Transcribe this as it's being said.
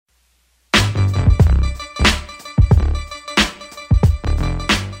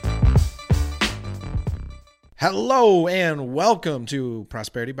Hello and welcome to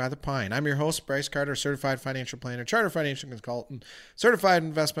Prosperity by the Pine. I'm your host, Bryce Carter, certified financial planner, chartered financial consultant, certified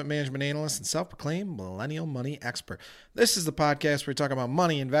investment management analyst, and self-proclaimed millennial money expert. This is the podcast where we talk about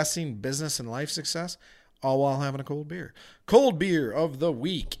money, investing, business, and life success, all while having a cold beer. Cold beer of the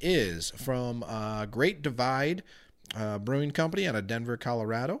week is from Great Divide Brewing Company out of Denver,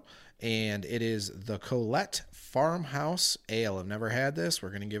 Colorado, and it is the Colette Farmhouse Ale. I've never had this. We're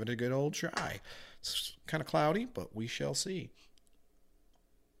going to give it a good old try. It's kind of cloudy, but we shall see.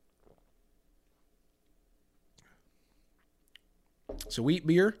 It's a wheat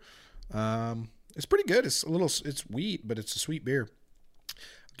beer. It's pretty good. It's wheat, but it's a sweet beer.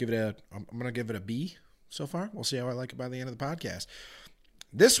 I'm going to give it a B so far. We'll see how I like it by the end of the podcast.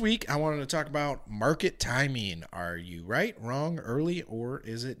 This week, I wanted to talk about market timing. Are you right, wrong, early, or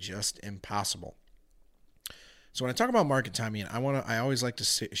is it just impossible? So when I talk about market timing, I always like to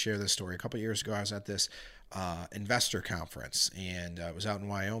share this story. A couple of years ago, I was at this investor conference, and I was out in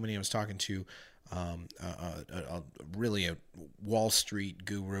Wyoming. I was talking to really a Wall Street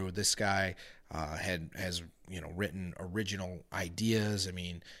guru. This guy has written original ideas. I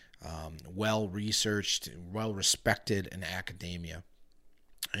mean, well researched, well respected in academia,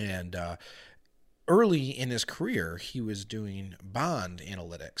 and early in his career, he was doing bond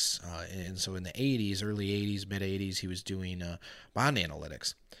analytics. And so in the 80s, early 80s, mid 80s, he was doing bond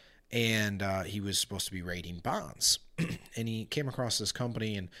analytics. And he was supposed to be rating bonds. And he came across this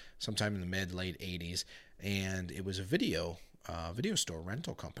company sometime in the late 80s. And it was a video store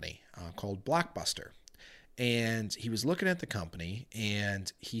rental company called Blockbuster. And he was looking at the company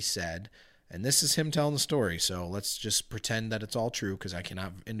and he said, and this is him telling the story, so let's just pretend that it's all true because I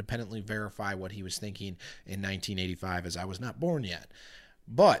cannot independently verify what he was thinking in 1985 as I was not born yet.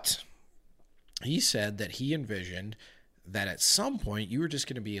 But he said that he envisioned that at some point you were just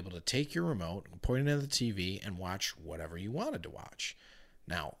going to be able to take your remote, point it at the TV, and watch whatever you wanted to watch.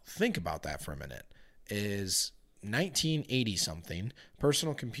 Now, think about that for a minute. Is 1980-something,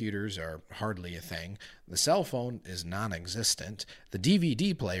 personal computers are hardly a thing. The cell phone is non-existent. The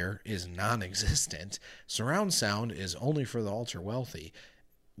DVD player is non-existent. Surround sound is only for the ultra-wealthy.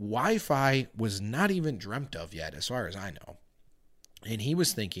 Wi-Fi was not even dreamt of yet, as far as I know. And he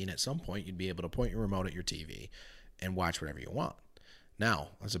was thinking at some point you'd be able to point your remote at your TV and watch whatever you want. Now,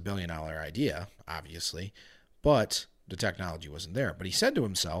 that's $1 billion idea, obviously, but the technology wasn't there. But he said to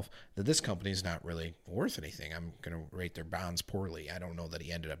himself that this company is not really worth anything. I'm going to rate their bonds poorly. I don't know that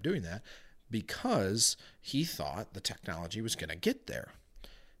he ended up doing that because he thought the technology was going to get there.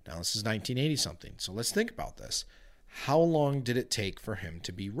 Now, this is 1980-something. So let's think about this. How long did it take for him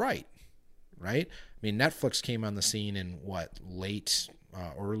to be right? Right? I mean, Netflix came on the scene in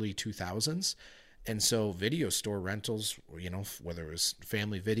early 2000s. And so video store rentals, whether it was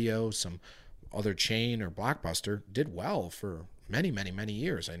Family Video, some other chain or Blockbuster, did well for many, many, many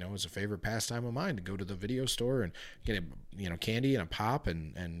years. I know it was a favorite pastime of mine to go to the video store and get candy and a pop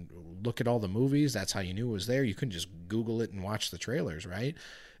and look at all the movies. That's how you knew it was there. You couldn't just Google it and watch the trailers, right?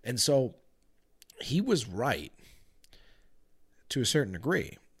 And so he was right to a certain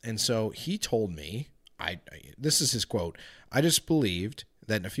degree. And so he told me, this is his quote, "I just believed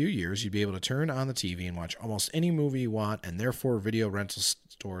that in a few years you'd be able to turn on the TV and watch almost any movie you want, and therefore video rental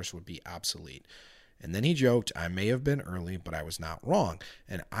stores would be obsolete." And then he joked, "I may have been early, but I was not wrong."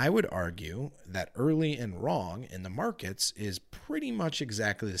 And I would argue that early and wrong in the markets is pretty much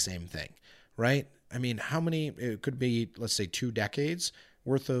exactly the same thing, right? I mean, it could be, let's say 2 decades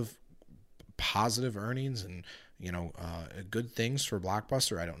worth of positive earnings and good things for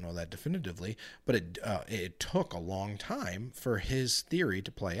Blockbuster. I don't know that definitively, but it took a long time for his theory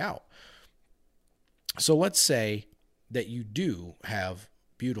to play out. So let's say that you do have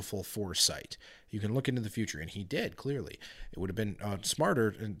beautiful foresight. You can look into the future, and he did, clearly. It would have been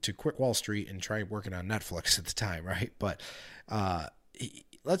smarter to quit Wall Street and try working on Netflix at the time, right? But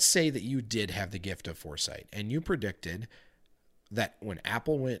let's say that you did have the gift of foresight, and you predicted that when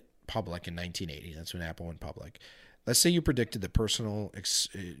Apple went public in 1980, that's when Apple went public. Let's say you predicted that personal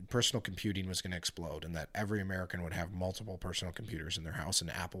computing was going to explode and that every American would have multiple personal computers in their house, and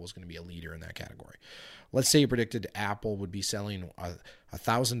Apple was going to be a leader in that category. Let's say you predicted Apple would be selling a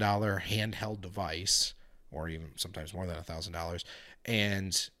 $1,000 handheld device, or even sometimes more than $1,000,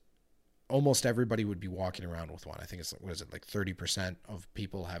 and almost everybody would be walking around with one. I think it's, like 30% of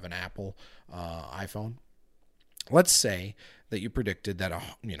people have an Apple iPhone. Let's say that you predicted that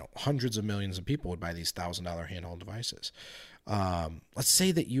hundreds of millions of people would buy these $1,000 handheld devices. Let's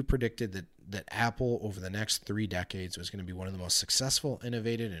say that you predicted that Apple over the next 3 decades was going to be one of the most successful,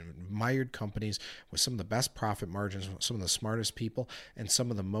 innovative, and admired companies with some of the best profit margins, some of the smartest people, and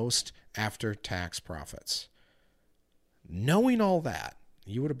some of the most after-tax profits. Knowing all that,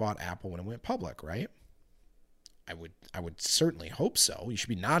 you would have bought Apple when it went public, right? I would certainly hope so. You should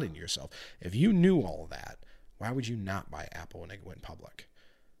be nodding to yourself. If you knew all of that, why would you not buy Apple when it went public,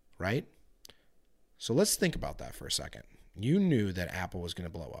 right? So let's think about that for a second. You knew that Apple was going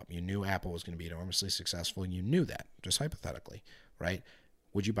to blow up. You knew Apple was going to be enormously successful, and you knew that, just hypothetically, right?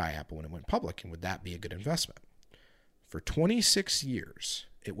 Would you buy Apple when it went public, and would that be a good investment? For 26 years,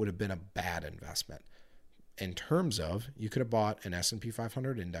 it would have been a bad investment. In terms of, you could have bought an S&P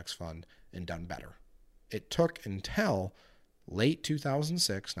 500 index fund and done better. It took until late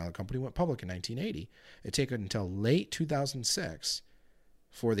 2006. Now, the company went public in 1980. It took until late 2006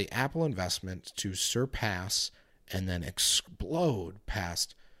 for the Apple investment to surpass and then explode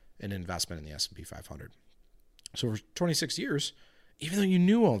past an investment in the S&P 500. So for 26 years, even though you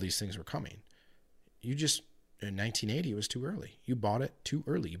knew all these things were coming, you just, in 1980, it was too early. You bought it too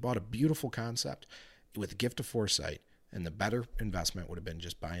early. You bought a beautiful concept with a gift of foresight, and the better investment would have been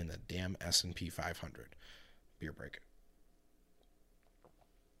just buying the damn S&P 500. Beer break.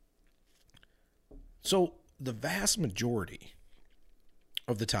 So the vast majority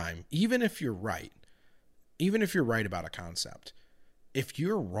of the time, even if you're right about a concept, if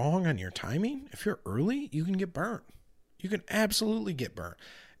you're wrong on your timing, if you're early, you can get burnt. You can absolutely get burnt.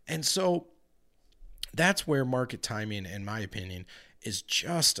 And so that's where market timing, in my opinion, is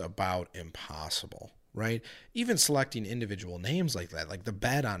just about impossible, right? Even selecting individual names like that, like the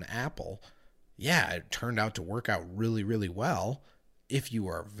bet on Apple, yeah, it turned out to work out really, really well if you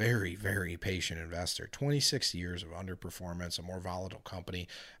are a very, very patient investor. 26 years of underperformance, a more volatile company.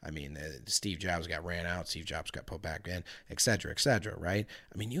 I mean, Steve Jobs got ran out, Steve Jobs got put back in, et cetera, right?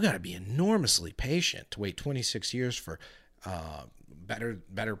 I mean, you got to be enormously patient to wait 26 years for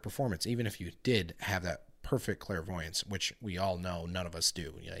better performance, even if you did have that perfect clairvoyance, which we all know none of us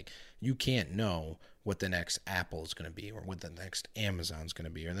do. Like, you can't know what the next Apple is going to be, or what the next Amazon is going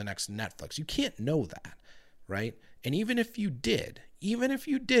to be, or the next Netflix. You can't know that, right? And even if you did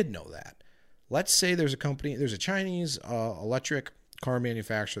know that, let's say there's a Chinese electric car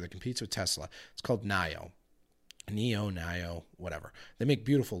manufacturer that competes with Tesla. It's called NIO, whatever. They make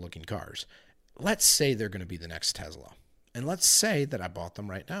beautiful looking cars. Let's say they're going to be the next Tesla. And let's say that I bought them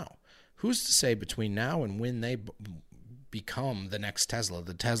right now. Who's to say between now and when they become the next Tesla,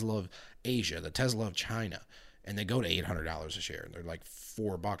 the Tesla of Asia, the Tesla of China, and they go to $800 a share, and they're like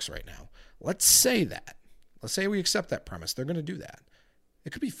 $4 right now. Let's say we accept that premise. They're going to do that.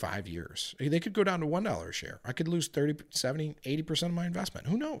 It could be 5 years. They could go down to $1 a share. I could lose 30, 70, 80% of my investment.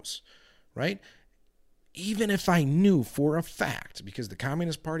 Who knows, right? Even if I knew for a fact, because the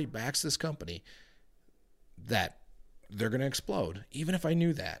Communist Party backs this company, that they're going to explode, even if I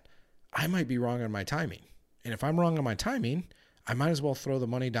knew that, I might be wrong on my timing. And if I'm wrong on my timing, I might as well throw the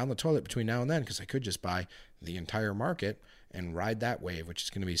money down the toilet between now and then, because I could just buy the entire market and ride that wave, which is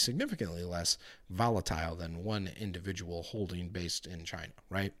going to be significantly less volatile than one individual holding based in China,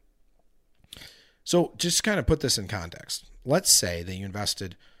 right? So just kind of put this in context. Let's say that you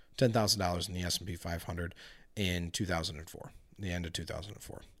invested $10,000 in the S&P 500 in 2004, the end of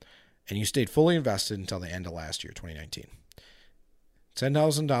 2004, and you stayed fully invested until the end of last year, 2019.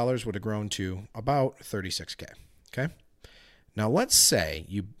 $10,000 would have grown to about $36K, okay? Now, let's say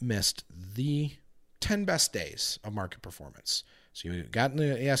you missed the 10 best days of market performance. So you got in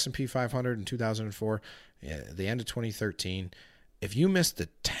the S&P 500 in 2004, the end of 2013. If you missed the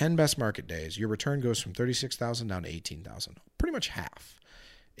 10 best market days, your return goes from $36,000 down to $18,000, pretty much half.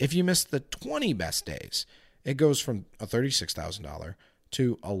 If you missed the 20 best days, it goes from a $36,000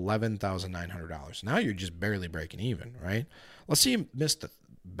 to $11,900. Now you're just barely breaking even, right? Let's say you missed the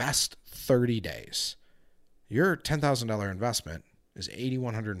best 30 days. Your $10,000 investment is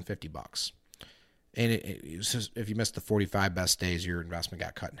 $8,150. And if you missed the 45 best days, your investment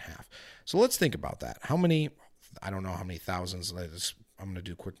got cut in half. So let's think about that. I don't know how many thousands. I'm going to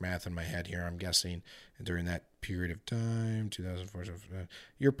do quick math in my head here. I'm guessing during that period of time, 2004,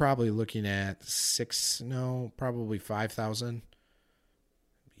 you're probably looking at probably 5,000.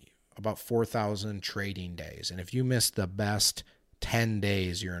 About 4,000 trading days. And if you miss the best 10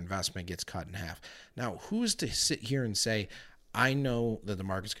 days, your investment gets cut in half. Now, who's to sit here and say, I know that the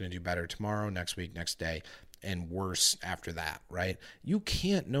market's going to do better tomorrow, next week, next day, and worse after that, right? You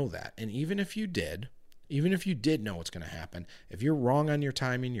can't know that. And even if you did know what's going to happen, if you're wrong on your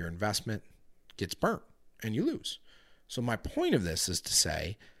timing, your investment gets burnt and you lose. So my point of this is to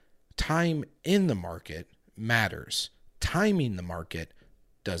say, time in the market matters. Timing the market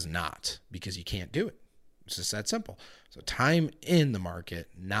does not, because you can't do it. It's just that simple. So time in the market,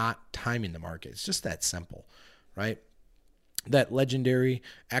 not timing the market. It's just that simple, right? That legendary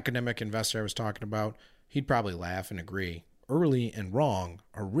academic investor I was talking about, he'd probably laugh and agree. early and wrong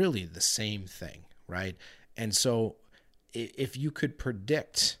are really the same thing, right? And so if you could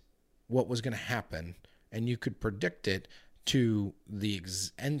predict what was going to happen and you could predict it to the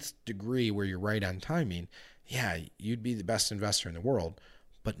nth degree where you're right on timing, yeah, you'd be the best investor in the world.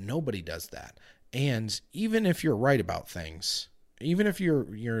 But nobody does that. And even if you're right about things, even if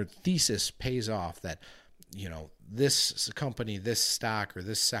your thesis pays off that, this company, this stock, or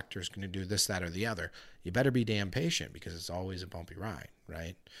this sector is going to do this, that, or the other, you better be damn patient because it's always a bumpy ride,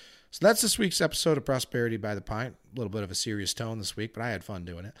 right? So that's this week's episode of Prosperity by the Pint. A little bit of a serious tone this week, but I had fun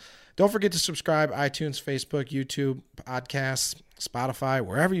doing it. Don't forget to subscribe, iTunes, Facebook, YouTube, podcasts, Spotify,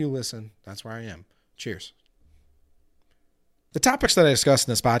 wherever you listen. That's where I am. Cheers. The topics that I discuss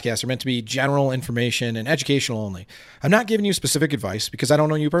in this podcast are meant to be general information and educational only. I'm not giving you specific advice because I don't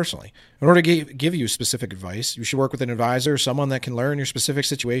know you personally. In order to give you specific advice, you should work with an advisor or someone that can learn your specific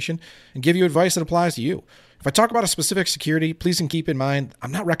situation and give you advice that applies to you. If I talk about a specific security, please keep in mind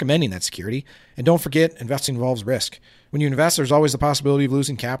I'm not recommending that security. And don't forget, investing involves risk. When you invest, there's always the possibility of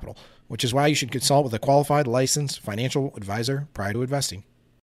losing capital, which is why you should consult with a qualified, licensed financial advisor prior to investing.